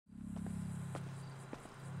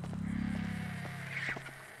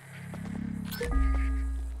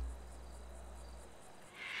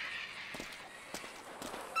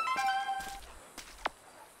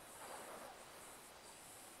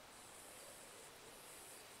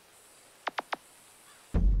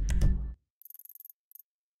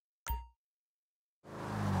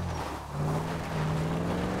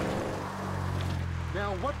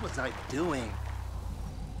Now, what was I doing?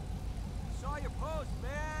 Saw your post,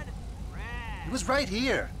 man. Rad. It was right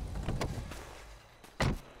here.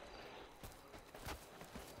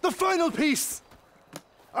 The final piece!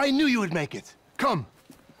 I knew you would make it. Come.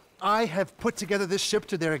 I have put together this ship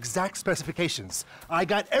to their exact specifications. I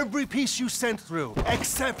got every piece you sent through,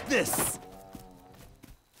 except this.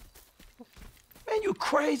 Man, you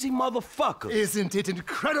crazy motherfucker. Isn't it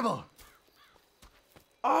incredible?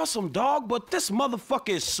 Awesome, dog, but this motherfucker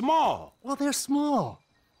is small. Well, they're small,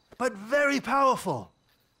 but very powerful.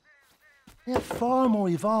 They're far more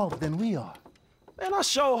evolved than we are. Man, I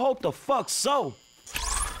sure hope the fuck so.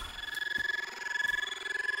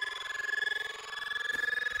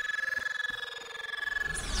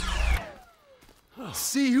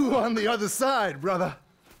 See you on the other side, brother.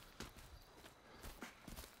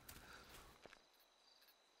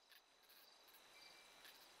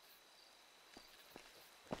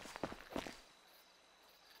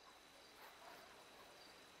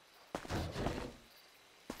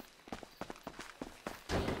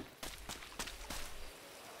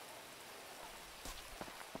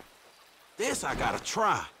 This I gotta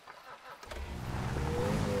try.